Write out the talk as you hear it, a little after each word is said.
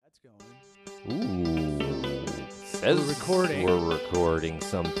Ooh. Says We're recording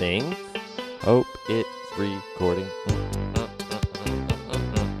something. Hope it's recording.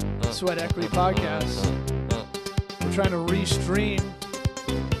 Sweat Equity Podcast. We're trying to restream.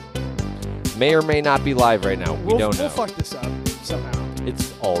 May or may not be live right now. We don't know. We'll fuck this up somehow.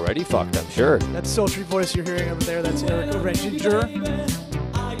 It's already fucked, I'm sure. That sultry voice you're hearing over there, that's Eric Reginger.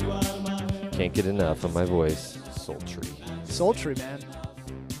 Can't get enough of my voice. Sultry. Sultry, man.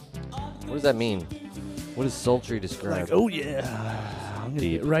 What does that mean? What does sultry describe? Like, oh yeah. I'm going to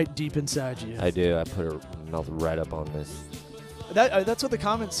get right deep inside you. I do. I put her mouth right up on this. That's what the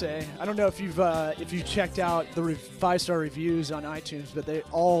comments say. I don't know if you checked out the 5-star reviews on iTunes, but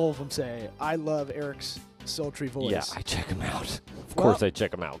all of them say, I love Eric's sultry voice. Yeah, I check them out. Of course I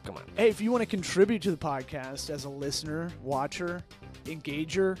check them out. Come on. Hey, if you want to contribute to the podcast as a listener, watcher,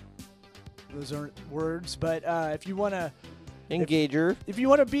 engager, those aren't words, but if you want to... Engager. If you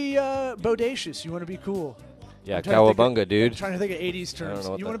want to be bodacious, you want to be cool. Yeah, cowabunga, dude. I'm trying to think of 80s terms.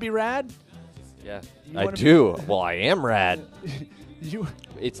 You want to be rad? Yeah, I do. Well, I am rad. You.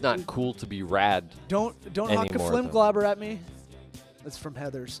 It's not cool to be rad. Don't honk a flim globber at me. That's from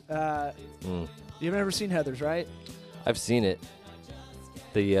Heathers. You've never seen Heathers, right? I've seen it.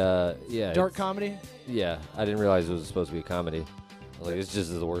 Yeah. Dark comedy? Yeah, I didn't realize it was supposed to be a comedy. Like, it's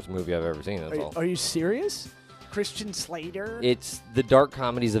just the worst movie I've ever seen, that's all. Are you serious? Christian Slater? It's the dark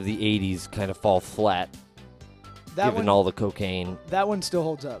comedies of the 80s kind of fall flat, given all the cocaine. That one still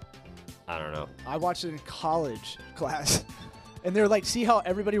holds up. I don't know. I watched it in college class. And they're like, see how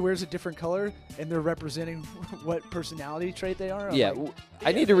everybody wears a different color, and they're representing what personality trait they are?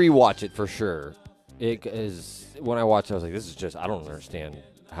 I need to rewatch it for sure. It is, when I watched it, I was like, this is just, I don't understand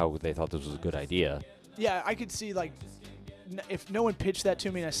how they thought this was a good idea. Yeah, I could see, like, if no one pitched that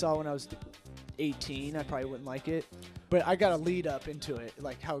to me and I saw it when I was 18, I probably wouldn't like it. But I got a lead up into it,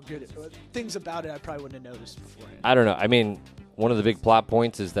 like how good things about it I probably wouldn't have noticed beforehand. I don't know. I mean, one of the big plot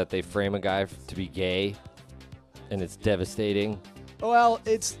points is that they frame a guy to be gay, and it's devastating. Well,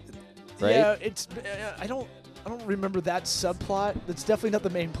 it's right? Yeah, it's I don't remember that subplot. That's definitely not the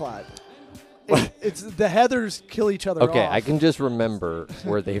main plot. It's the Heathers kill each other Okay, off. I can just remember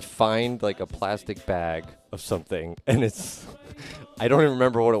where they find like a plastic bag of something, and it's I don't even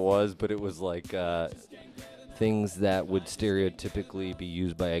remember what it was, but it was like things that would stereotypically be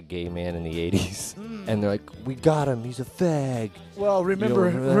used by a gay man in the 80s. And they're like, we got him, he's a fag. Well, remember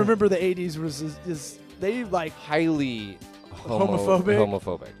the 80s was they like highly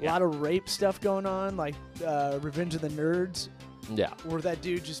homophobic. Yeah. A lot of rape stuff going on, like Revenge of the Nerds. Yeah. Where that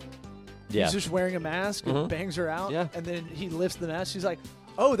dude he's just wearing a mask and bangs her out. Yeah. And then he lifts the mask. She's like,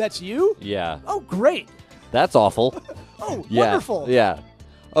 oh, that's you? Yeah. Oh, great. That's awful. Oh, yeah. Wonderful. Yeah.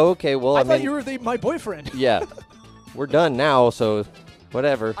 Oh, okay, well, I thought you were my boyfriend. Yeah. We're done now, so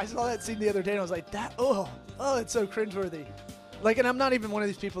whatever. I saw that scene the other day, and I was like, oh, it's so cringeworthy. Like, and I'm not even one of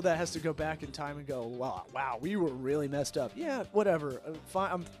these people that has to go back in time and go, wow, we were really messed up. Yeah, whatever.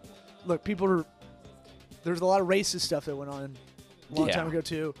 Fine. Look, there's a lot of racist stuff that went on a long time ago,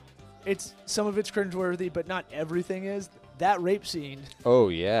 too. Some of it's cringeworthy, but not everything is. That rape scene. Oh,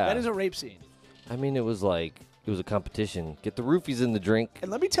 yeah. That is a rape scene. I mean, it was a competition. Get the roofies in the drink. And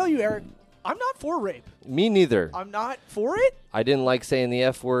let me tell you, Eric, I'm not for rape. Me neither. I'm not for it. I didn't like saying the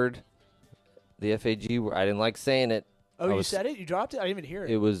F word, the FAG word. I didn't like saying it. Oh, you said it? You dropped it? I didn't even hear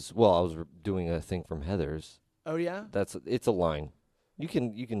it. It was, well, I was doing a thing from Heathers. Oh, yeah? It's a line. You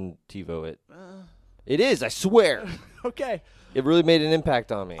can TiVo it. It is, I swear. Okay. It really made an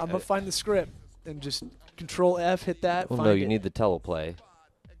impact on me. I'm going to find the script and just Control F, hit that. Well, no, you need the teleplay.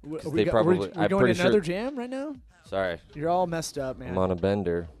 We're going to another jam right now? Sorry. You're all messed up, man. I'm on a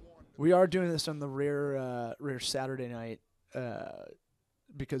bender. We are doing this on the rare Saturday night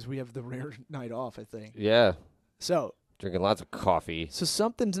because we have the rare night off, I think. Yeah. So. Drinking lots of coffee. So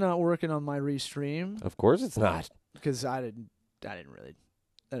something's not working on my restream. Of course it's not. Because I didn't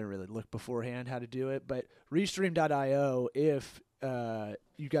really look beforehand how to do it. But restream.io, if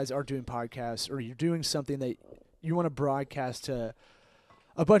you guys are doing podcasts or you're doing something that you want to broadcast to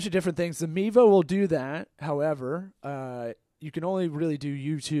a bunch of different things, the Mevo will do that. However, you can only really do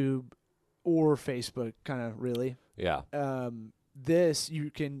YouTube or Facebook, kind of really. Yeah. It'll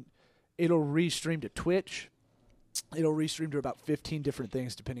restream to Twitch. It'll restream to about 15 different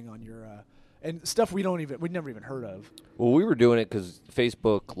things depending on your and stuff we'd never even heard of. Well, we were doing it because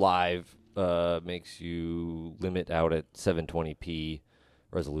Facebook Live makes you limit out at 720p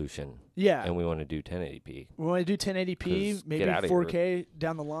resolution. Yeah. And we want to do 1080p. We want to do 1080p, maybe 4K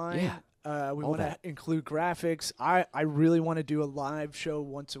down the line. Yeah. We want to include graphics. I really want to do a live show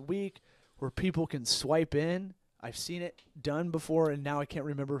once a week where people can swipe in. I've seen it done before, and now I can't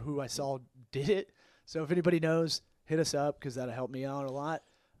remember who I saw did it. So if anybody knows, hit us up because that'll help me out a lot.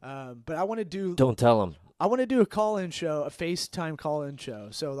 But I want to do. Don't tell him. I want to do a call-in show, a FaceTime call-in show.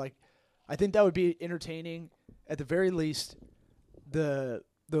 So like, I think that would be entertaining. At the very least, the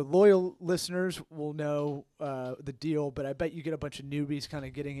loyal listeners will know the deal. But I bet you get a bunch of newbies kind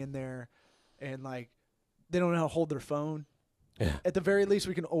of getting in there, and like, they don't know how to hold their phone. Yeah. At the very least,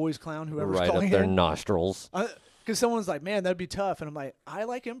 we can always clown whoever's Right calling up their in. nostrils. Because someone's like, man, that'd be tough. And I'm like, I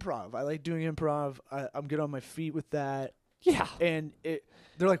like improv. I like doing improv. I'm good on my feet with that. Yeah. And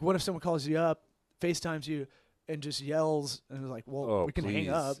they're like, what if someone calls you up, FaceTimes you, and just yells? And it's like, well, we can hang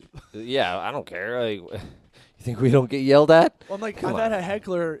up. Yeah, I don't care. Like, you think we don't get yelled at? Well, I'm like, Come I've had on. a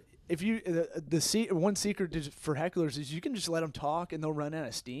heckler. If you one secret for hecklers is you can just let them talk and they'll run out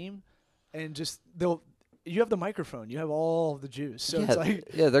of steam, and just you have the microphone, you have all the juice. So it's like,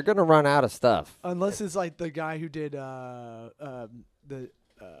 yeah, they're gonna run out of stuff. unless it's like the guy who did Are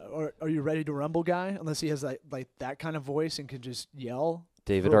You Ready to Rumble guy, unless he has like that kind of voice and can just yell.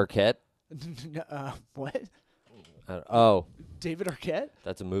 David For- Arquette. What? Oh, David Arquette?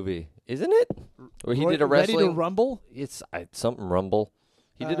 that's a movie, isn't it? Where he did a Ready wrestling. to Rumble? It's something Rumble.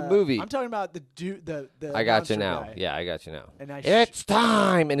 He did a movie. I'm talking about the dude. The I got you announcer now. guy. Yeah, I got you now. And It's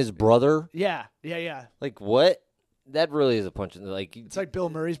time. And his brother. yeah. Like what? That really is a punch in the like. It's like Bill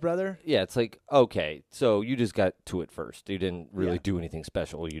Murray's brother. Yeah, it's like okay, so you just got to it first. You didn't really Yeah. do anything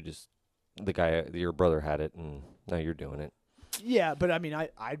special. You just your brother had it, and now you're doing it. Yeah, but I mean,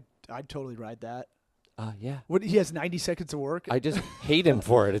 I'd totally ride that. Yeah. What, he has 90 seconds of work. I just hate him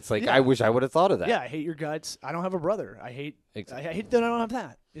for it. It's like Yeah. I wish I would have thought of that. Yeah, I hate your guts. I don't have a brother. I hate Exactly. I hate that I don't have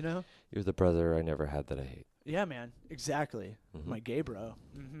that. You know? You're the brother I never had that I hate. Yeah, man. Exactly. Mhm. My gay bro.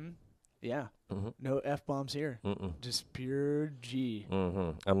 Mm-hmm. Yeah. Mhm. No F-bombs here. Mm-mm. Just pure G.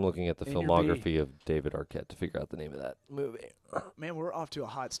 Mm-hmm. I'm looking at the In your filmography of David Arquette to figure out the name of that movie. Man, we're off to a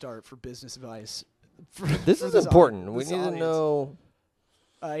hot start for business advice. This for is important. We this need to audience. know.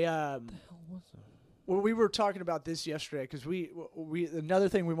 Well, we were talking about this yesterday because we another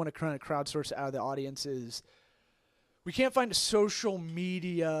thing we want to kind of crowdsource out of the audience is we can't find a social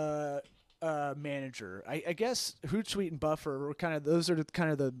media manager. I guess Hootsuite and Buffer were those are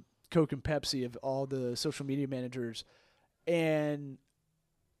kind of the Coke and Pepsi of all the social media managers, and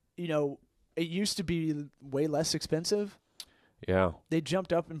you know it used to be way less expensive. Yeah. They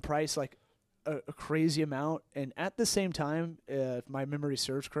jumped up in price like a crazy amount, and at the same time, if my memory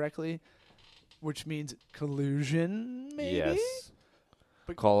serves correctly, which means collusion, maybe. Yes.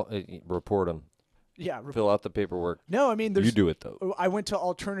 But- Call report them. Yeah. Fill out the paperwork. No, I mean, there's. You do it though. I went to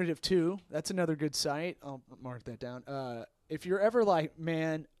Alternative 2. That's another good site. I'll mark that down. If you're ever like,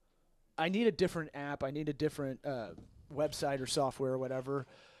 man, I need a different app. I need a different website or software or whatever.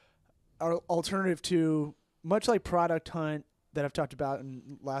 Alternative 2, much like Product Hunt that I've talked about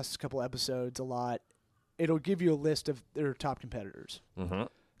in last couple episodes a lot, it'll give you a list of their top competitors. Mm-hmm.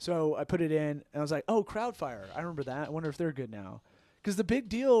 So I put it in, and I was like, oh, Crowdfire. I remember that. I wonder if they're good now. Because the big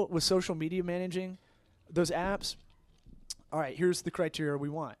deal with social media managing those apps, all right, here's the criteria we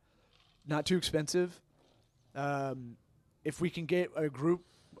want. Not too expensive. If we can get a group,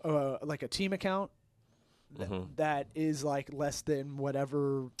 like a team account, that is like less than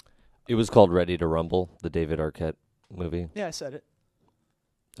whatever. It was called Ready to Rumble, the David Arquette movie. Yeah, I said it.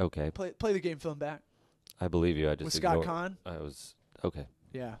 Okay. Play the game film back. I believe you. I just With Scott ignored- Conn? I was okay.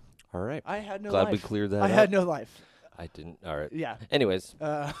 Yeah. All right. I had no Glad life. we cleared that I up. had no life. I didn't. All right. Yeah. Anyways,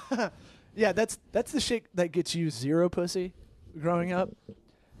 Yeah, that's the shit that gets you zero pussy growing up.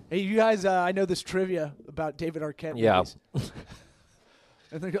 Hey, you guys, I know this trivia about David Arquette Yeah. movies.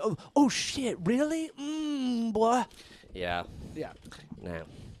 And they go, oh shit, really? Boy. yeah. Yeah. No.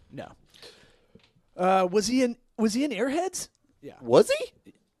 No. Was he in Airheads? Yeah. Was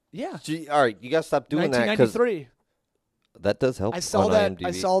he? Yeah. Gee, all right, you gotta stop doing that because 1993. that does help. I saw on that. IMDb.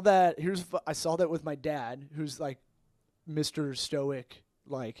 I saw that with my dad, who's like Mr. Stoic.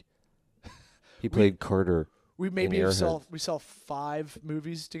 Like He played Carter. we in maybe Airheads. saw 5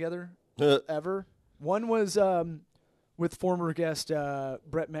 movies together Uh, ever. One was with former guest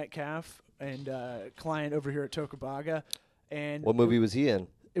Brett Metcalf and client over here at Tocobaga, and What movie was he in?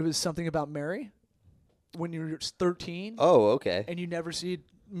 it was something about Mary when you were 13 Oh, okay. and you never see a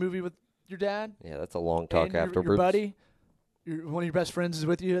movie with your dad. Yeah, that's a long talk and your afterwards. buddy, one of your best friends is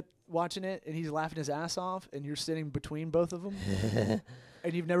with you watching it, and he's laughing his ass off, and you're sitting between both of them,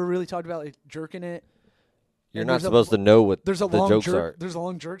 and you've never really talked about like jerking it. You're And not there's supposed to know what There's a the long jokes jerk. are. There's a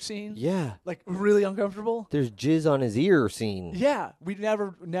long jerk scene. Yeah. Like really uncomfortable. There's jizz on his ear scene. Yeah, we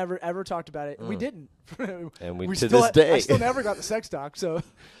never ever talked about it. And we didn't. And we to still this day I still never got the sex talk. So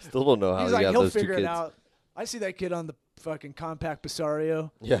still don't know how he's you like, got he'll those two figure kids. it out. I see that kid on the fucking Compact Basario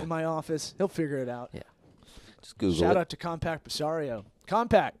Yeah. in my office. He'll figure it out. Yeah. Just Google Shout it. out to Compact Basario.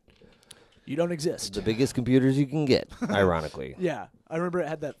 Compact, you don't exist. The biggest computers you can get, ironically. Yeah, I remember it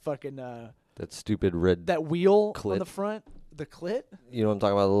had that fucking That stupid red. that wheel Clit. on the front, the clit. You know what I'm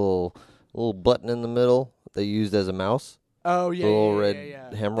talking about? The little button in the middle they used as a mouse. Oh yeah, The little yeah, red yeah,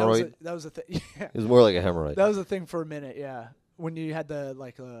 yeah. hemorrhoid? That was a thing. Yeah, It was more like a hemorrhoid. that was a thing for a minute. Yeah, when you had the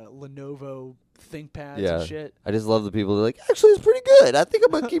Lenovo ThinkPads and shit. I just love the people that are like, actually, it's pretty good. I think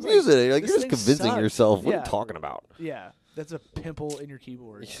I'm going to keep Like, using it. You're like, this you're just thing convincing sucks. yourself. What are Yeah. you talking about? Yeah, that's a pimple in your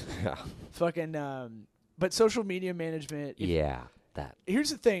keyboard. Yeah. Fucking. But social media management. Yeah. That.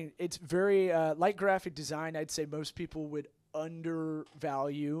 Here's the thing. It's very like graphic design. I'd say most people would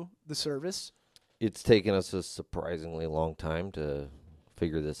undervalue the service. It's taken us a surprisingly long time to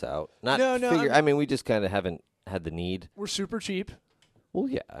figure this out. Not No, figure. I mean, we just kind of haven't had the need. We're super cheap. Well,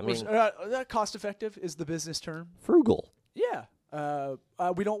 yeah. I mean, That cost effective is the business term. frugal. Yeah.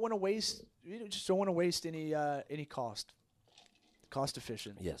 We don't want to waste. We just don't want to waste any cost. Cost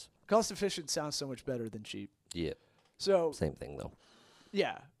efficient. Yes. Cost efficient sounds so much better than cheap. Yeah. So Same thing though.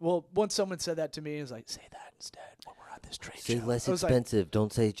 yeah. Well, once someone said that to me, it was like, say that instead when we're at this trade Say show. less I was expensive.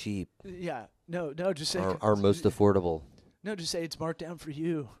 Don't say cheap. Like, yeah. No. Just say Our most affordable. No, just say it's marked down for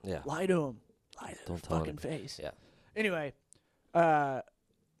you. Yeah. Lie to them. Lie to Don't their tell fucking him. face. Yeah. Anyway,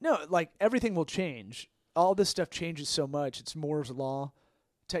 no, like everything will change. All this stuff changes so much. It's Moore's law.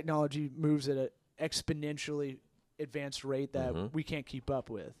 Technology moves at an exponentially advanced rate that Mhm. we can't keep up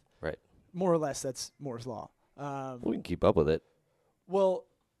with. Right. More or less, that's Moore's law. We can keep up with it. Well,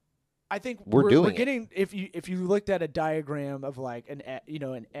 I think We're doing it. getting if you looked at a diagram of like an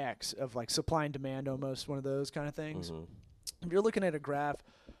X of like supply and demand, almost one of those kind of things. Mhm. If you're looking at a graph,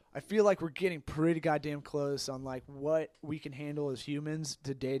 I feel like we're getting pretty goddamn close on like what we can handle as humans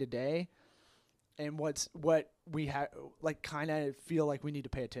to day, and what we have like kind of feel like we need to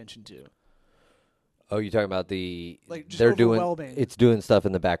pay attention to. Oh, you're talking about the Like, just they're doing overwhelming. it's doing stuff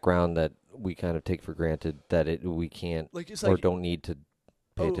in the background that we kind of take for granted that we can't Like it's or like, don't need to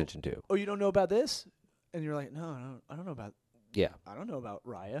pay Oh, attention to. oh, you don't know about this, and you're like, no, I don't know about Yeah.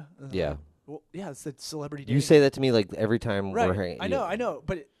 Raya. And I'm Yeah. like, well, yeah, it's the celebrity. You dating. say that to me like every time Right. we're hanging. I know,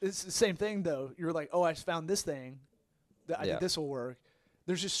 but it's the same thing though. You're like, oh, I found this thing. I Yeah. think this will work.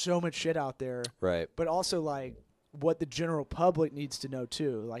 There's just so much shit out there, Right. but also like what the general public needs to know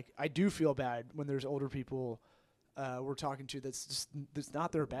too. Like I do feel bad when there's older people we're talking to that's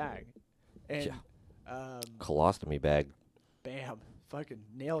not their bag, and Colostomy bag. bam, fucking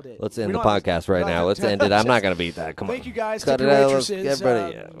nailed it. Let's We end the don't have to- podcast we right don't now. have Let's to- end it. I'm not going to beat that. Come on. Thank you guys. Cut Tip it your out. Let's waitresses. get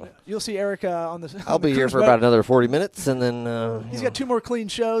ready. Yeah. You'll see Erica on the. I'll be here for about another 40 minutes, and then He's got 2 more clean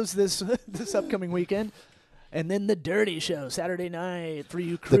shows this this upcoming weekend, and then the dirty show Saturday night for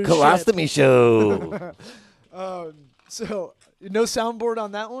you the cruise colostomy show. ship. So no soundboard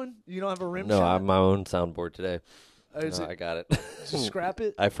on that one. You don't have a rim No, I shot. have my own soundboard today. Is No, it- I got it. just scrap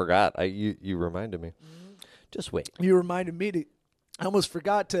it. I forgot. You reminded me. Just wait. You reminded me to. I almost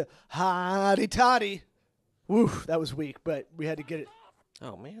forgot to hotty toddy. Woo, that was weak, but we had to get it.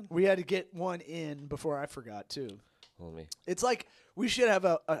 Oh man. We had to get one in before I forgot too. Let me. It's like we should have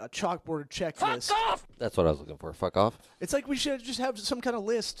a chalkboard checklist. That's what I was looking for. Fuck off. It's like we should just have some kind of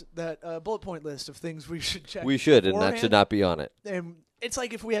list, that bullet point list of things we should check. We should, and that beforehand. should not be on it. And it's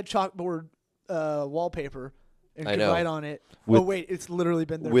like if we had chalkboard wallpaper and I could know. write on it. With- oh wait, it's literally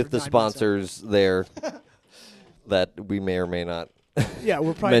been there With for the 9 months now. sponsors there that we may or may not Yeah,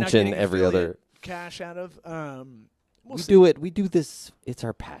 we're probably not mention getting every affiliate other. cash out of. We'll We see. do it. We do this. It's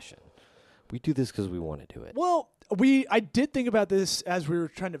our passion. We do this because we want to do it. Well, I did think about this as we were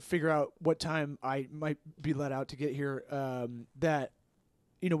trying to figure out what time I might be let out to get here. That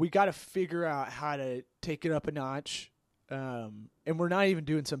we got to figure out how to take it up a notch, and we're not even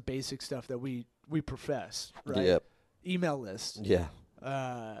doing some basic stuff that we profess, right? Yep. Email list. Yeah.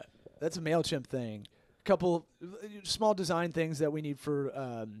 That's a MailChimp thing. Couple small design things that we need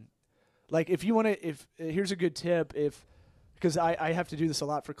for, like if you want to. If here's a good tip, because I have to do this a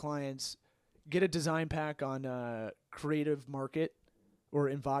lot for clients. Get a design pack on Creative Market or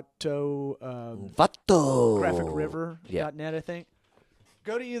Envato, Vato. GraphicRiver.net, I think.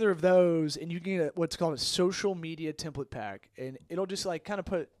 Go to either of those, and you can get what's called a social media template pack, and it'll just like kind of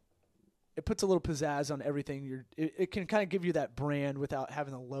puts a little pizzazz on everything. It can kind of give you that brand without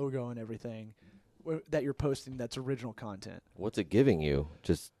having the logo and everything that you're posting. That's original content. What's it giving you?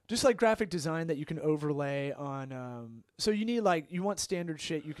 Just like graphic design that you can overlay on. So you need you want standard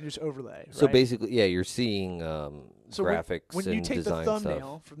shit you can just overlay. So right? basically, yeah, you're seeing So graphics when and you take the design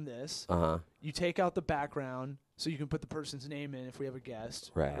thumbnail from this, stuff. you take out the background so you can put the person's name in if we have a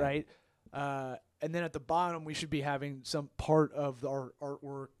guest. Right. Right. and then at the bottom we should be having some part of our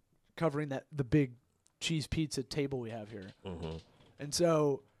artwork covering the big cheese pizza table we have here. Mm-hmm. And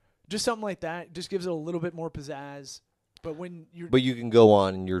so just something like that just gives it a little bit more pizzazz. But when you're But you can go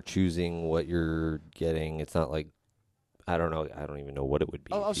on and you're choosing what you're getting. It's not like, I don't know. I don't even know what it would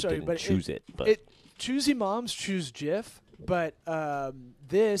be. I'll if show you, didn't but choose it. But Choosy Moms choose GIF, but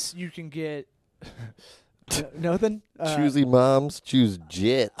this you can get nothing. choosy moms choose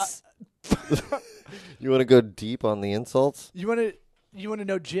jits. You want to go deep on the insults? You want to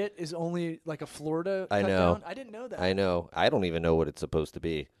know JIT is only like a Florida I cut know. down? I didn't know that. I know. I don't even know what it's supposed to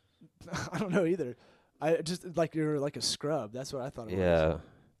be. I don't know either. I just like you're like a scrub. That's what I thought it Yeah.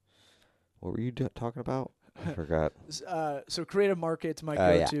 What were you talking about? I forgot. was. So Creative Market's my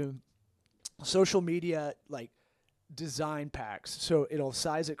Yeah. go-to. Social media, like design packs. So it'll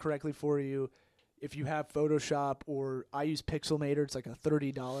size it correctly for you. If you have Photoshop, or I use Pixelmator, it's like a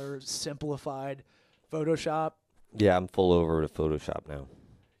 $30 simplified Photoshop. Yeah, I'm full over to Photoshop now.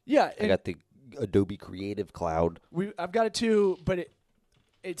 Yeah, I got the Adobe Creative Cloud. I've got it too, but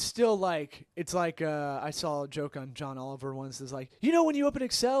it's still like I saw a joke on John Oliver once. It's like, when you open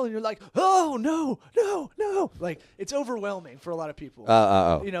Excel and you're like, oh no, like it's overwhelming for a lot of people.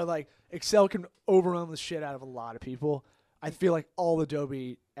 Like Excel can overwhelm the shit out of a lot of people. I feel like all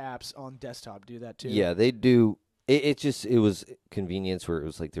Adobe apps on desktop do that too. Yeah, they do. It was convenience where it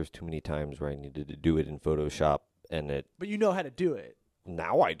was like there's too many times where I needed to do it in Photoshop, and But you know how to do it.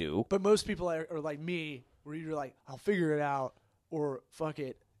 now I do. But most people are like me, where you're like, I'll figure it out, or fuck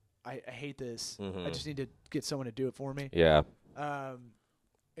it, I hate this. Mhm. I just need to get someone to do it for me. Yeah. And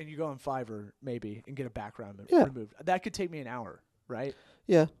you go on Fiverr maybe and get a background Yeah. removed. That could take me an hour, right?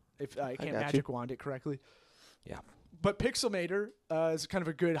 Yeah. If I can't got magic wand it correctly. Yeah. But Pixelmator is kind of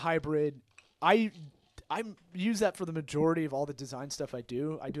a good hybrid. I use that for the majority of all the design stuff I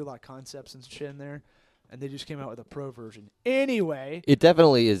do. I do a lot of concepts and shit in there, and they just came out with a pro version. Anyway, It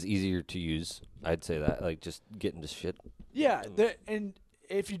definitely is easier to use. I'd say that. Like, just get into shit. yeah, and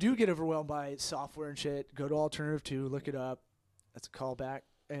if you do get overwhelmed by software and shit, go to Alternative 2, look it up. That's a callback,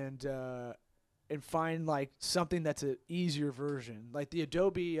 and find like something that's an easier version. Like the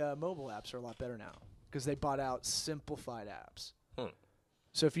Adobe mobile apps are a lot better now because they bought out simplified apps.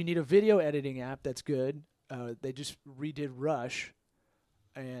 So if you need a video editing app that's good, they just redid Rush,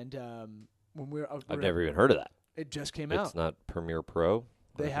 and when I've never even heard of that. it just came out. It's not Premiere Pro.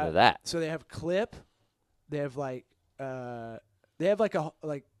 They What happened have to that. So they have Clip. They have like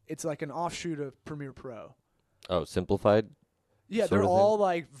it's like an offshoot of Premiere Pro. Oh, simplified. Yeah, sort they're of thing? all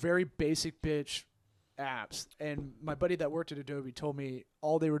like very basic bitch apps. And my buddy that worked at Adobe told me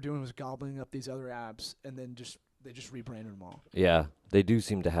all they were doing was gobbling up these other apps, and then they just rebranded them all. Yeah, they do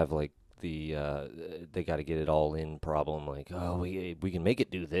seem to have like the they got to get it all in problem. Like, oh, we can make it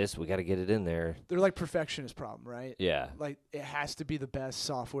do this. We got to get it in there. They're like perfectionist problem, right? Yeah. Like it has to be the best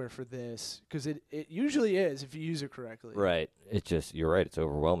software for this because it usually is if you use it correctly. Right. It just, you're right. It's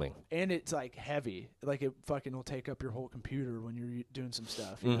overwhelming. And it's like heavy. Like it fucking will take up your whole computer when you're doing some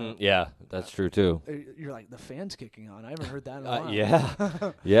stuff. You know? Yeah, that's true too. You're like, the fan's kicking on. I haven't heard that in a while.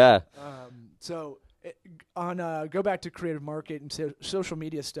 Yeah. Yeah. So go back to Creative Market and social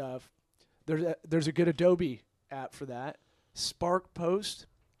media stuff. There's a good Adobe app for that. Spark Post.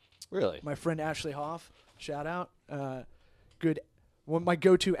 Really? My friend Ashley Hoff, shout out. Good. My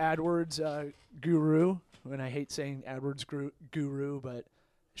go-to AdWords guru. And I hate saying AdWords guru, but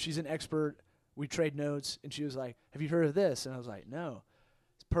she's an expert. We trade notes, and she was like, "Have you heard of this?" And I was like, "No."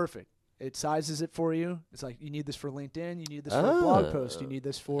 It's perfect. It sizes it for you. It's like you need this for LinkedIn. You need this for a blog post. You need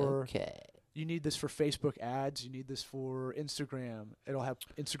this for You need this for Facebook ads. You need this for Instagram. It'll have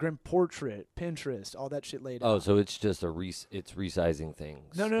Instagram portrait, Pinterest, all that shit laid out. Oh, so it's just it's resizing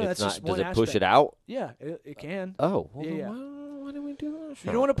things. No, it's that's not, just one does it push aspect. it out? Yeah, it can. Oh, well, Yeah, then why do we do that?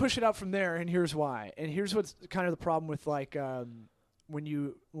 You don't want to push it out from there, and here's why. And here's what's kind of the problem with like when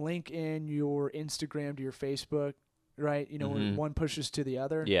you link in your Instagram to your Facebook, right? You know, when one pushes to the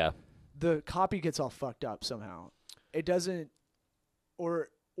other. Yeah. The copy gets all fucked up somehow. It doesn't, or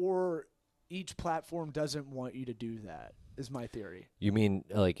each platform doesn't want you to do that, is my theory. You mean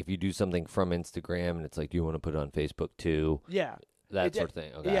like if you do something from Instagram and it's like, do you want to put it on Facebook too? Yeah. That sort of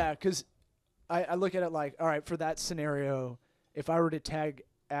thing. Okay. Yeah, because I look at it like, all right, for that scenario, if I were to tag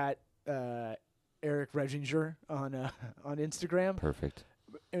at Eric Reginger on Instagram, Perfect.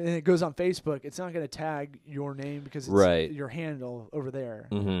 and it goes on Facebook, it's not going to tag your name because it's your handle over there.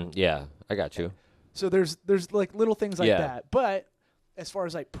 Mm-hmm. Yeah, I got you. So there's like little things like Yeah. that. But as far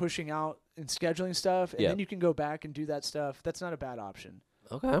as like pushing out and scheduling stuff, and then you can go back and do that stuff, that's not a bad option.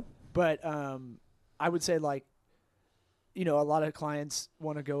 Okay. But I would say like a lot of clients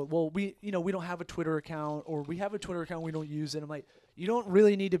want to go, well, we don't have a Twitter account, or we have a Twitter account, we don't use it. I'm like, you don't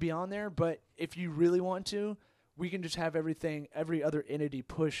really need to be on there, but if you really want to, we can just have every other entity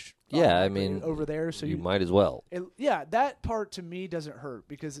push. Yeah, I mean, over there. So you might as well. That part to me doesn't hurt,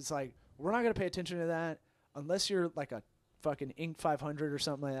 because it's like, we're not going to pay attention to that unless you're like a fucking Inc. 500 or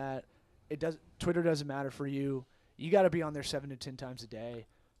something like that. Twitter doesn't matter for you. You got to be on there 7 to 10 times a day,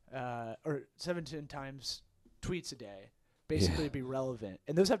 or 7 to 10 times tweets a day, basically to be relevant.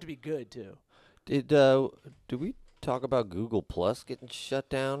 And those have to be good too. Did we talk about Google Plus getting shut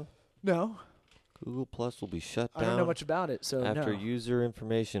down? No. Google Plus will be shut down. I don't know much about it, so after no. user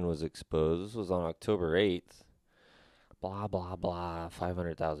information was exposed. This was on October 8th. Blah blah blah.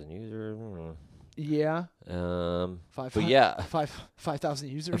 500,000 users. Yeah. But yeah, 5,000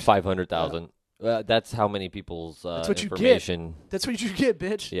 users. 500,000. That's how many people's That's what information. You get. That's what you get,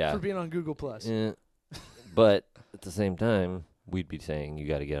 bitch. Yeah. For being on Google Plus. But at the same time, we'd be saying you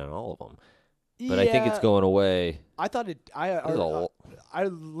got to get on all of them. But I think it's going away. I thought I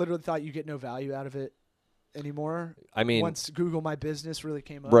literally thought you get no value out of it anymore. I mean, once Google My Business really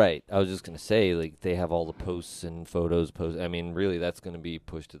came up. Right. I was just going to say, like, they have all the posts and photos. I mean, really, that's going to be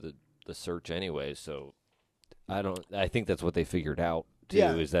pushed to the search anyway. So I think that's what they figured out, too,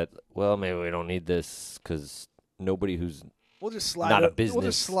 is that, well, maybe we don't need this because nobody who's We'll just slide not a business. We'll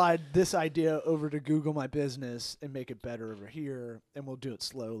just slide this idea over to Google My Business and make it better over here, and we'll do it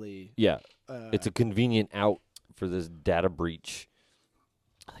slowly. Yeah. It's a convenient out for this data breach.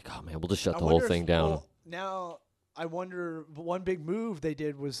 Like, oh, man, we'll just shut the whole thing down. Well, now, I wonder, one big move they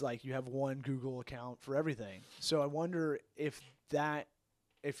did was, like, you have one Google account for everything. So I wonder if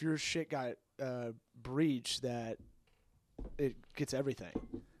your shit got breached, that it gets everything.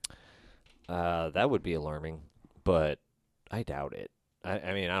 That would be alarming, but I doubt it.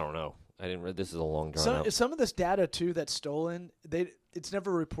 I mean, I don't know. I didn't read. This is a long drawn out. Some of this data too that's stolen, it's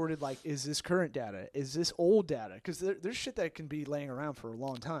never reported. Like, is this current data? Is this old data? Because there's shit that can be laying around for a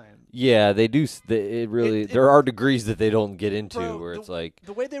long time. Yeah, they do. There are degrees that they don't get into, where it's like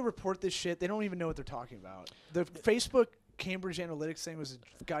the way they report this shit, they don't even know what they're talking about. The Facebook Cambridge Analytics thing was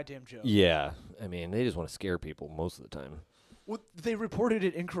a goddamn joke. Yeah, I mean, they just want to scare people most of the time. Well, they reported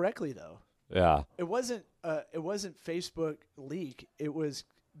it incorrectly though. Yeah. It wasn't Facebook leak. It was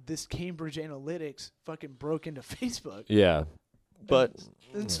this Cambridge Analytics fucking broke into Facebook. Yeah. But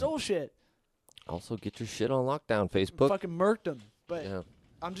and stole shit. Also get your shit on lockdown, Facebook. Fucking murked them. But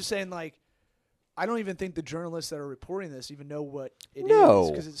I'm just saying, like, I don't even think the journalists that are reporting this even know what it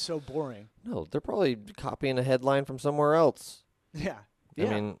is, because it's so boring. No, they're probably copying a headline from somewhere else. Yeah. I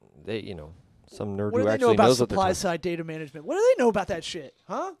mean, they, some nerd what who do they actually know about knows what supply side data management? What do they know about that shit?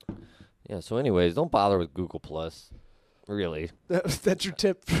 Huh? Yeah, so anyways, don't bother with Google Plus. Really. That's your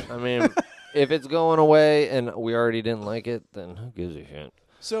tip. I mean, if it's going away and we already didn't like it, then who gives a shit?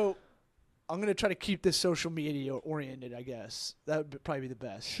 So I'm going to try to keep this social media oriented, I guess. That would probably be the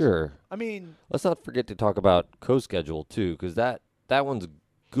best. Sure. I mean, let's not forget to talk about CoSchedule, too, because that one's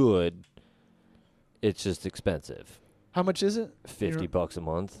good. It's just expensive. How much is it? $50 a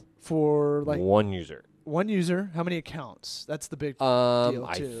month. For, like, one user. One user? How many accounts? That's the big deal, too.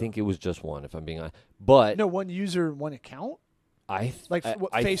 I think it was just one, if I'm being honest. But no, one user, one account? I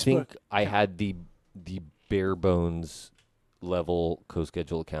Facebook. think I had the bare bones level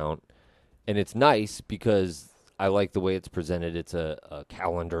CoSchedule account, and it's nice because I like the way it's presented. It's a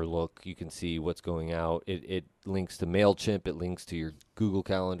calendar look. You can see what's going out. It links to MailChimp. It links to your Google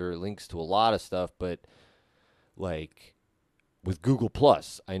Calendar. It links to a lot of stuff. But like with Google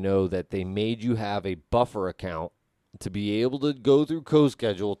Plus, I know that they made you have a buffer account to be able to go through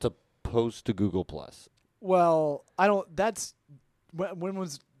CoSchedule to post to Google Plus. Well, I don't. That's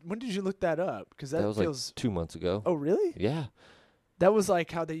when did you look that up? Because that was feels like 2 months ago. Oh, really? Yeah. That was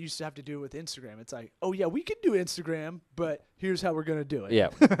like how they used to have to do it with Instagram. It's like, oh yeah, we can do Instagram, but here's how we're gonna do it. Yeah,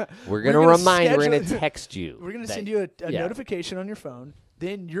 we're gonna remind. We're gonna text you. We're gonna send you a notification on your phone.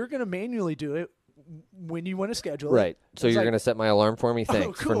 Then you're gonna manually do it when you want to schedule it. Right. So you're gonna set my alarm for me.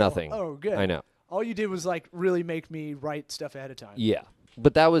 Thanks cool. for nothing. Oh, good. I know. All you did was like really make me write stuff ahead of time. Yeah,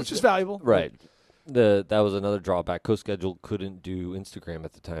 but that was which is valuable. Right. That was another drawback. CoSchedule couldn't do Instagram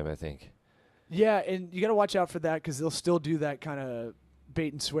at the time, I think. Yeah, and you got to watch out for that because they'll still do that kind of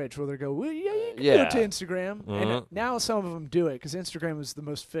bait and switch where they go, well, yeah, you can go to Instagram. Mm-hmm. And now some of them do it because Instagram is the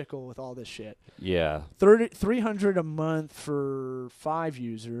most fickle with all this shit. Yeah. $300 a month for 5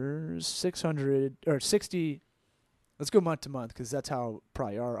 users, 600 or 60. Let's go month to month because that's how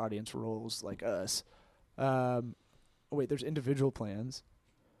probably our audience rolls, like us. Wait, there's individual plans.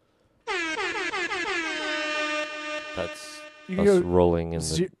 That's you can us go rolling in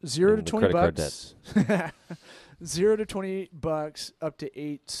the 0 to in the $20 credit card debt. $0 to $20 up to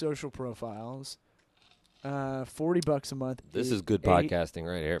 8 social profiles. $40 a month. This is good 8. podcasting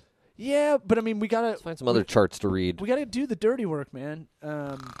right here. Yeah, but I mean, we gotta Let's find some other charts to read. we gotta do the dirty work, man.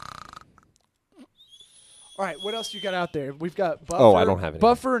 All right, what else you got out there? We've got Buffer. Oh, I don't have any.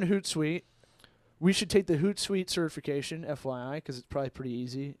 Buffer and Hootsuite. We should take the Hootsuite certification, FYI, because it's probably pretty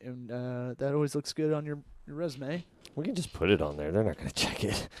easy, and that always looks good on your resume. We can just put it on there. They're not going to check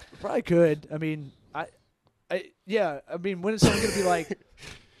it. Probably could. I mean, I mean, when is someone gonna be like,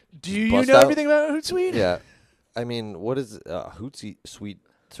 "Do you bust know out? everything about Hootsuite?" Yeah. I mean, what is Hootsuite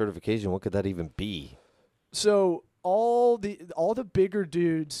certification? What could that even be? So all the bigger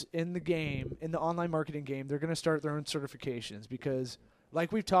dudes in the game, in the online marketing game, they're going to start their own certifications because,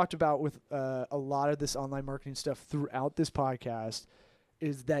 like we've talked about with a lot of this online marketing stuff throughout this podcast,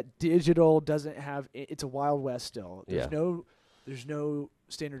 is that digital doesn't have it's a wild west still. There's no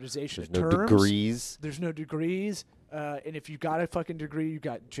standardization There's of no terms. degrees. There's no degrees. And if you got a fucking degree, you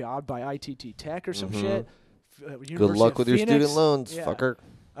got jobbed by ITT Tech or some shit. Good luck with your student loans, Yeah. fucker.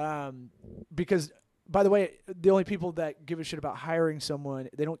 Because, by the way, the only people that give a shit about hiring someone,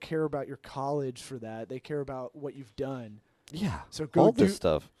 they don't care about your college for that. They care about what you've done. Yeah. So all this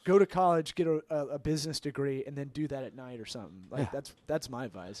stuff. Go to college, get a business degree, and then do that at night or something. Like that's my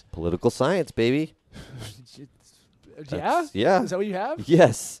advice. Political science, baby. Yeah? Yeah. Is that what you have?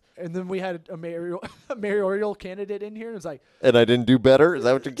 Yes. And then we had a mayoral candidate in here. And it was like, And I didn't do better? Is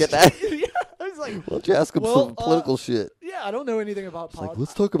that what you're getting at? yeah. I was like, Why don't you ask him some political shit? yeah, I don't know anything about It's like, politics.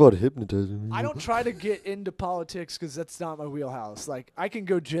 let's talk about hypnotizing. I don't try to get into politics because that's not my wheelhouse. Like, I can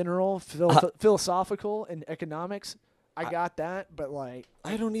go general, philosophical, and economics. I got that, but like,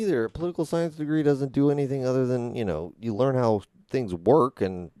 I don't either. A political science degree doesn't do anything other than, you learn how things work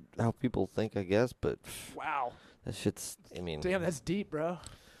and how people think, I guess. But wow, that shit's, damn, that's deep, bro.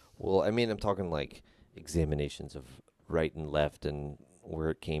 Well, I'm talking like examinations of right and left and where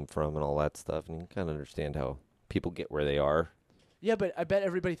it came from and all that stuff. And you can kind of understand how people get where they are. Yeah, but I bet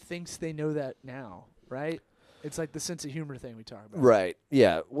everybody thinks they know that now, right? It's like the sense of humor thing we talk about. Right.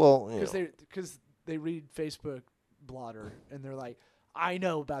 Yeah. Well, Because they read Facebook blotter and they're like, I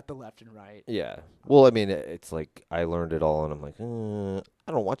know about the left and right. Yeah. Well, it's like I learned it all, and I'm like,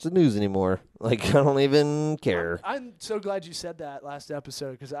 I don't watch the news anymore. Like, I don't even care. I'm so glad you said that last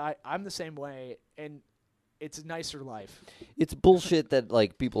episode because I'm the same way, and it's a nicer life. It's bullshit that,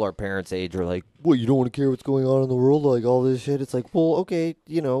 like, people our parents' age are like, well, you don't want to care what's going on in the world, like, all this shit. It's like, well, okay,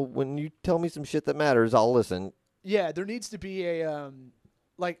 when you tell me some shit that matters, I'll listen. Yeah, there needs to be a,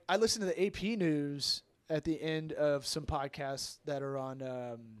 like, I listen to the AP News at the end of some podcasts that are on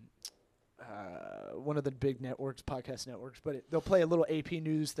one of the big networks, podcast networks, but they'll play a little AP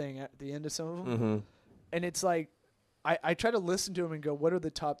News thing at the end of some of them. Mm-hmm. And it's like, I try to listen to them and go, what are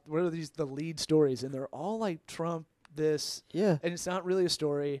the lead stories? And they're all like Trump, this. Yeah. And it's not really a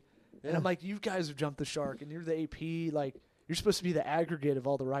story. Yeah. And I'm like, you guys have jumped the shark, and you're the AP. Like, you're supposed to be the aggregate of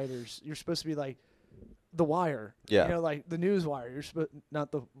all the writers. You're supposed to be like the Wire. Yeah. Like the News Wire. You're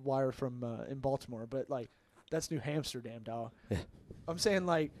not the Wire from in Baltimore, but like that's New Amsterdam, dog. Yeah. I'm saying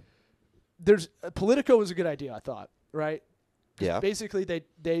like Politico was a good idea, I thought, right? Yeah. Basically,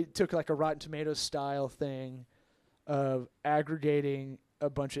 they took like a Rotten Tomatoes style thing of aggregating a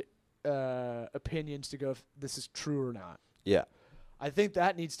bunch of opinions to go if this is true or not. Yeah. I think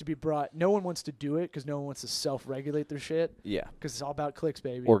that needs to be brought. No one wants to do it because no one wants to self-regulate their shit. Yeah. Because it's all about clicks,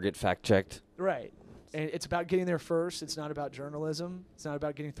 baby. Or get fact-checked. Right. And it's about getting there first. It's not about journalism. It's not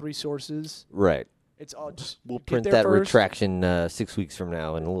about getting 3 sources. Right. It's all just We'll get print there that first. retraction 6 weeks from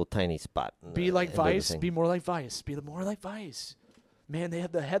now in a little tiny spot. Be like end of the Vice. thing. Be more like Vice. Be more like Vice. Man, they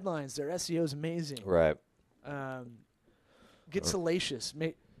have the headlines. Their SEO is amazing. Right. Get salacious.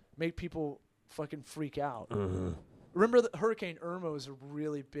 Make people fucking freak out. Mm-hmm. Remember that Hurricane Irma was a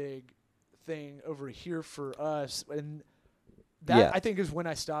really big thing over here for us, and that I think is when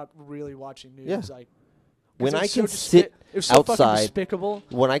I stopped really watching news. Yeah. Like when I can it sit was so fucking outside, despicable.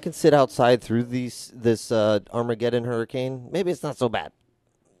 when I can sit outside through this Armageddon hurricane, maybe it's not so bad.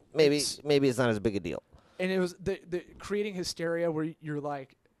 Maybe it's not as big a deal. And it was the creating hysteria where you're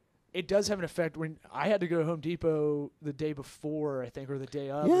like, it does have an effect. When I had to go to Home Depot the day before, I think, or the day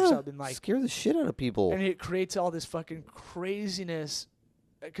of, or something like, scare the shit out of people. and it creates all this fucking craziness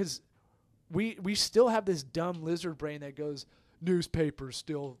because we still have this dumb lizard brain that goes, newspapers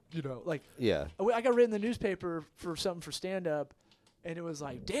still, like, Yeah. I got written in the newspaper for something for stand up, and it was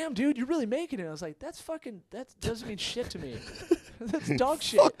like, damn, dude, you're really making it. I was like, that doesn't mean shit to me. That's dog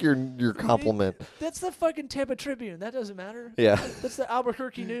shit. Fuck your compliment. That's the fucking Tampa Tribune. That doesn't matter. Yeah. That's the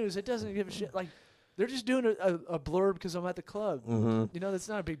Albuquerque News. It doesn't give a shit. Like, they're just doing a blurb because I'm at the club. Mm-hmm. That's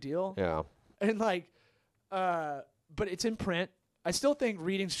not a big deal. Yeah. And like, But it's in print. I still think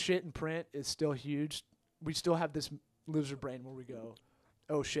reading shit in print is still huge. We still have this lizard brain where we go,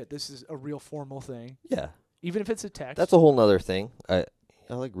 oh shit, this is a real formal thing. Yeah. Even if it's a text. That's a whole nother thing. I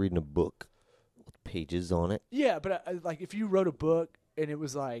like reading a book with pages on it. Yeah, but like if you wrote a book and it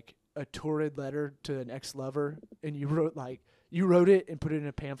was like a torrid letter to an ex-lover, and you wrote it and put it in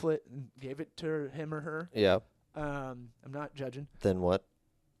a pamphlet and gave it to him or her. Yeah. I'm not judging. Then what?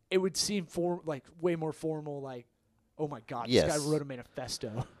 It would seem way more formal. Like, oh my god, Yes. this guy wrote a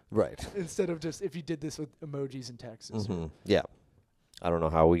manifesto. Right. Instead of just if you did this with emojis and texts. Mm-hmm. Yeah. I don't know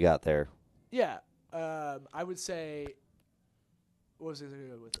how we got there. Yeah. I would say. What was it going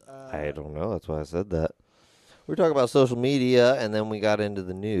to go with? I don't know. That's why I said that. We were talking about social media, and then we got into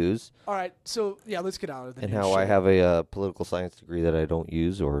the news. All right. So, yeah, let's get out of the and news how I shit. have a political science degree that I don't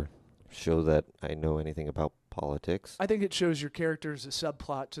use or show that I know anything about politics. I think it shows your character as a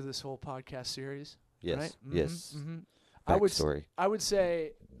subplot to this whole podcast series. Yes. Right? Yes. Mm-hmm. Backstory. I would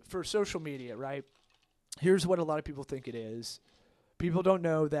say for social media, right? Here's what a lot of people think it is. People don't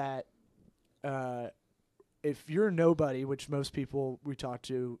know that if you're a nobody, which most people we talk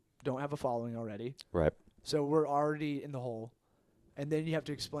to don't have a following already. Right. So we're already in the hole. And then you have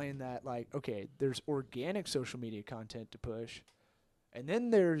to explain that, like, okay, there's organic social media content to push. And then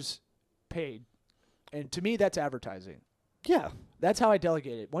there's paid. And to me, that's advertising. Yeah. That's how I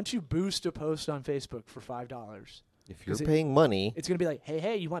delegate it. Once you boost a post on Facebook for $5, If you're paying money. it's going to be like,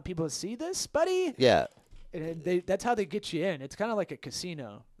 hey, you want people to see this, buddy? Yeah. And that's how they get you in. It's kind of like a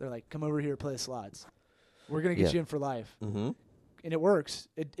casino. They're like, come over here, play slots. We're going to get you in for life. Mm-hmm. And it works.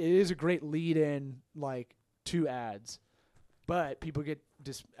 It is a great lead-in, like, to ads. But people get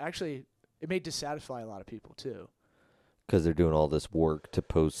actually, it may dissatisfy a lot of people, too. Because they're doing all this work to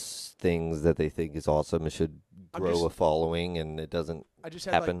post things that they think is awesome and should grow a following, and it doesn't I just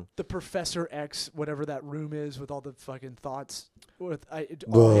had happen. like the Professor X, whatever that room is, with all the fucking thoughts. It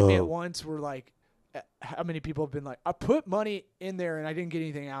all hit me at once. Were like, how many people have been like, I put money in there and I didn't get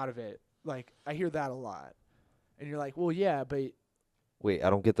anything out of it. Like, I hear that a lot, and you're like, well, yeah, but Wait,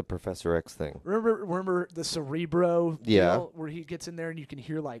 I don't get the Professor X thing. remember the Cerebro deal where he gets in there and you can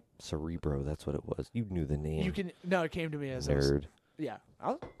hear like Cerebro, that's what it was. You knew the name. it came to me as Nerd.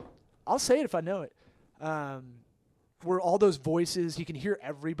 I'll say it if I know it. Where all those voices, he can hear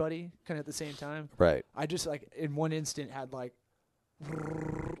everybody kind of at the same time. Right. I just like in one instant had like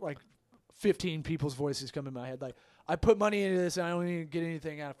 15 people's voices come in my head. Like, I put money into this and I don't even get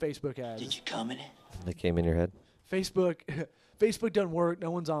anything out of Facebook ads. Did you come in it? They came in your head? Facebook doesn't work.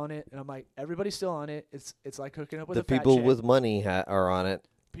 No one's on it, and I'm like, everybody's still on it. It's like hooking up with The a fat people chick. with money are on it.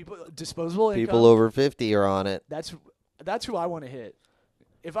 People disposable income. People over 50 are on it. That's who I want to hit.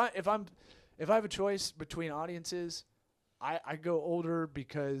 If I have a choice between audiences, I go older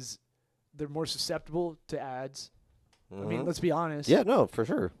because they're more susceptible to ads. I mean, let's be honest. Yeah, no, for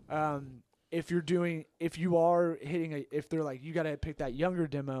sure. If you are hitting if they're like, you got to pick that younger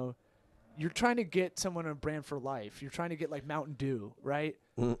demo, you're trying to get someone on brand for life. You're trying to get like Mountain Dew, right?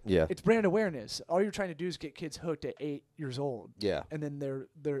 Yeah. It's brand awareness. All you're trying to do is get kids hooked at 8 years old. Yeah. And then they're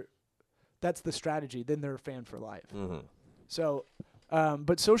that's the strategy. Then they're a fan for life. Mm-hmm. So,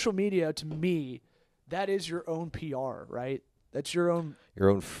 but social media, to me, that is your own PR, right? That's your own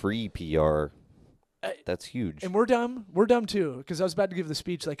free PR. That's huge. And we're dumb. We're dumb too, because I was about to give the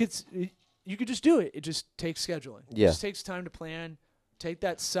speech. Like, you could just do it. It just takes scheduling. Yeah. It just takes time to plan. Take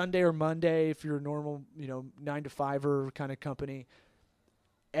that Sunday or Monday if you're a normal, 9 to 5er kind of company.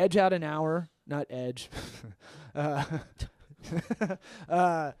 Edge out an hour, not edge.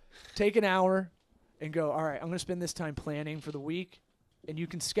 Take an hour and go, all right, I'm going to spend this time planning for the week. And you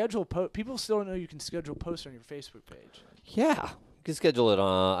can schedule people still don't know you can schedule posts on your Facebook page. Yeah. You can schedule it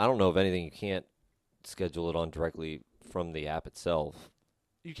on, I don't know of anything you can't schedule it on directly from the app itself.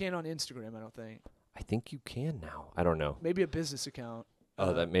 You can on Instagram, I don't think. I think you can now. I don't know. Maybe a business account.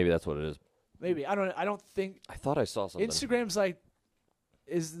 Oh, maybe that's what it is. Maybe. I don't think I thought I saw something. Instagram's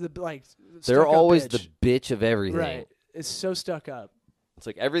is the They're always bitch. the bitch of everything. Right. It's so stuck up. It's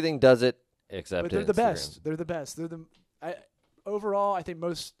like everything does it except But they're the Instagram. best. They're the best. Overall, I think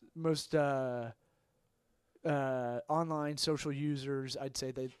most online social users, I'd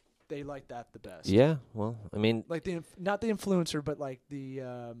say they like that the best. Yeah. Well, I mean, Like not the influencer, but like the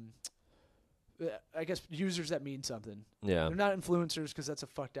I guess users that mean something. yeah. They're not influencers because that's a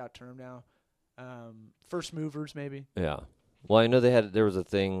fucked out term now. First movers, maybe. Yeah. Well, I know there was a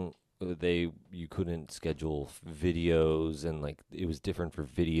thing you couldn't schedule videos, and like it was different for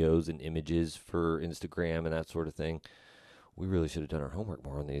videos and images for Instagram and that sort of thing. We really should have done our homework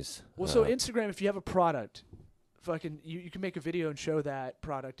more on these. Well, so Instagram, if you have a product, fucking you can make a video and show that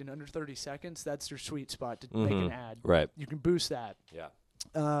product in under 30 seconds. That's your sweet spot to make an ad. Right. You can boost that. Yeah.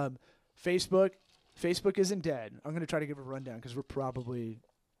 Facebook isn't dead. I'm going to try to give a rundown because we're probably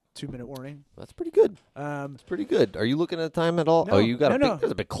 2-minute warning. That's pretty good. It's pretty good. Are you looking at the time at all? No, oh, you got no.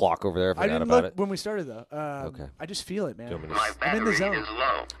 there's a big clock over there. I I forgot didn't about look it. when we started though. Okay. I just feel it, man. Do you want me to- I'm in the zone.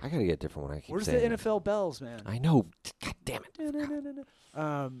 I gotta get a different one. I keep Where's the saying that. NFL bells, man? I know. God damn it.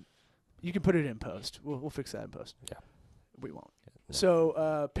 You can put it in post. We'll fix that in post. Yeah. We won't. No.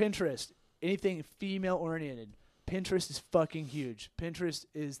 So Pinterest, anything female oriented. Pinterest is fucking huge. Pinterest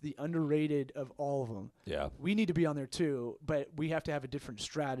is the underrated of all of them. Yeah. We need to be on there too, but we have to have a different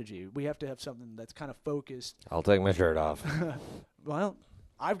strategy. We have to have something that's kind of focused. I'll take my shirt off. Well,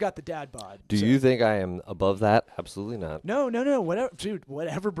 I've got the dad bod. Do so- you think I am above that? Absolutely not. No. Whatever, dude.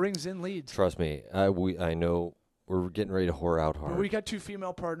 Whatever brings in leads. Trust me. I know we're getting ready to whore out hard. But we got 2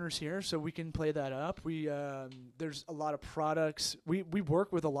 female partners here, so we can play that up. We there's a lot of products. We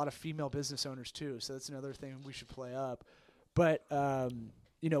work with a lot of female business owners too, so that's another thing we should play up. But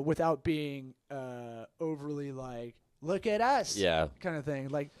without being overly like, look at us, Yeah. kind of thing.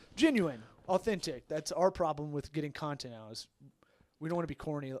 Like genuine, authentic. That's our problem with getting content out. Is we don't want to be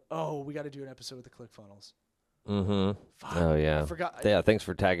corny. Oh, we got to do an episode with the ClickFunnels. Mm-hmm. Fuck, Oh, yeah. I forgot. Yeah, thanks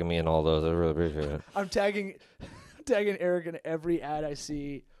for tagging me in all those. I really appreciate it. I'm tagging Eric in every ad I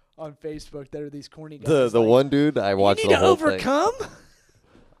see on Facebook that are these corny guys. The like, one dude, I watched you the need to whole overcome?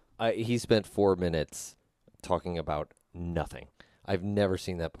 thing. He spent 4 minutes talking about nothing. I've never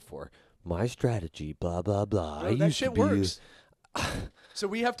seen that before. My strategy, blah, blah, blah. Bro, I that used shit to be works. So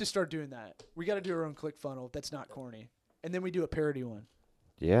we have to start doing that. We got to do our own ClickFunnel that's not corny. And then we do a parody one.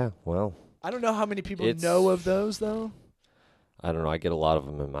 Yeah, well, I don't know how many people It's- know of those, though. I don't know. I get a lot of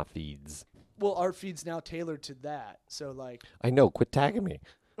them in my feeds. Well, our feed's now tailored to that. So, like, I know. Quit tagging me.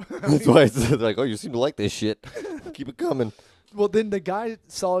 That's why I said, like, oh, you seem to like this shit. Keep it coming. well, then the guy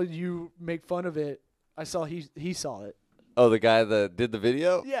saw you make fun of it. I saw he saw it. Oh, the guy that did the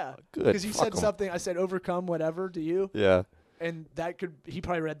video? Yeah. Good. Because he Fuck said 'em. something. I said, overcome whatever to you. Yeah. And he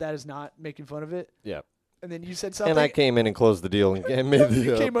probably read that as not making fun of it. Yeah. And then you said something. And I came in and closed the deal and made the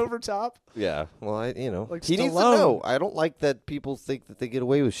you came over top. Yeah. Well, Like he needs to Stallone. know. I don't like that people think that they get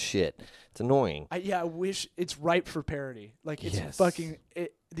away with shit. It's annoying. I wish it's ripe for parody. Like, it's Yes. fucking.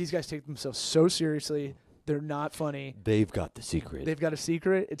 These guys take themselves so seriously. They're not funny. They've got the secret. They've got a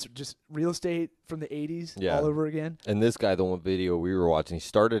secret. It's just real estate from the 80s Yeah. all over again. And this guy, the one video we were watching, he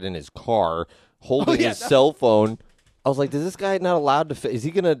started in his car holding yeah, his that- cell phone. I was like, is this guy not allowed to? Is he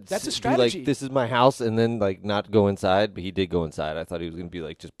gonna? That's a be strategy. like, this is my house, and then like not go inside. But he did go inside. I thought he was gonna be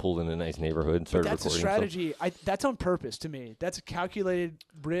like just pulled in a nice neighborhood and But started that's a recording strategy. That's on purpose to me. That's a calculated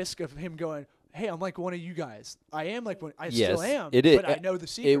risk of him going, hey, I'm like one of you guys. I am like one. I Yes, still am. it is. But I know the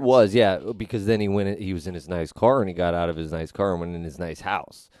secret. It was, yeah, because then he was in his nice car, and he got out of his nice car and went in his nice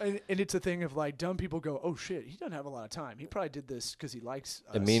house. And it's a thing of like dumb people go, oh shit, he doesn't have a lot of time. He probably did this because he likes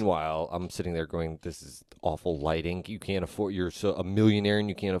us. And meanwhile, I'm sitting there going, "This is awful lighting. You can't afford. You're a millionaire, and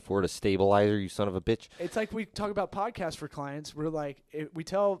you can't afford a stabilizer. You son of a bitch." It's like we talk about podcasts for clients. We're like, we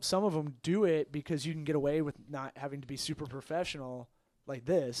tell some of them do it because you can get away with not having to be super professional like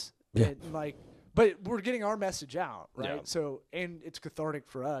this. Yeah. And like, but we're getting our message out, right? Yeah. So, and it's cathartic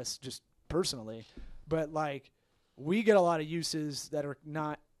for us just personally. But like, we get a lot of uses that are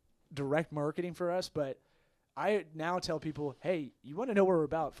not direct marketing for us. But I now tell people, hey, you want to know what we're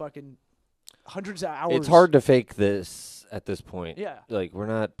about? Fucking hundreds of hours. It's hard to fake this at this point. Yeah. Like we're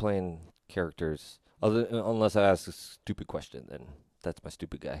not playing characters unless I ask a stupid question. Then that's my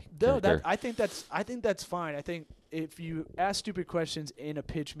stupid guy. No, character. I think that's fine. I think if you ask stupid questions in a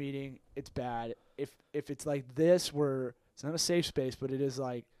pitch meeting, it's bad. If it's like this, where it's not a safe space, but it is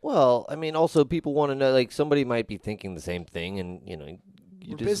like Well, I mean, also people want to know. Like somebody might be thinking the same thing, and you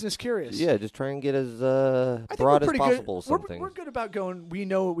we're just, business curious. Yeah, just try and get as I think broad we're as pretty possible. good. Something. We're good about going. We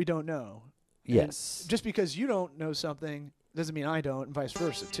know what we don't know. And Yes. just because you don't know something doesn't mean I don't, and vice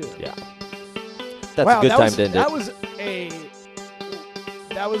versa too. Yeah. That's wow, a good that time was, to end that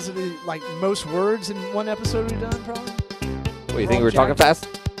it. was the like most words in one episode we've done. Probably. What, you think we were talking fast?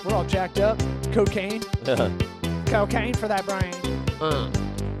 We're all jacked up. Cocaine. Cocaine for that brain.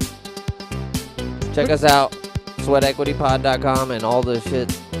 Check us out, sweatequitypod.com and all the shit.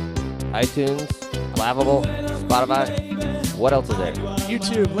 iTunes, Laughable, Spotify. What else is there?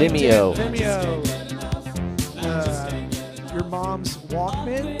 YouTube, Vimeo. LinkedIn, Vimeo. Your mom's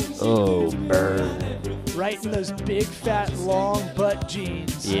Walkman. Oh, burn. Right in those big, fat, long butt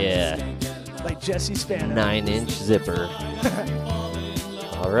jeans. Yeah. Like Jesse Spano. 9-inch zipper.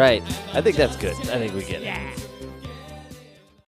 All right. I think that's good. I think we get it. Yeah.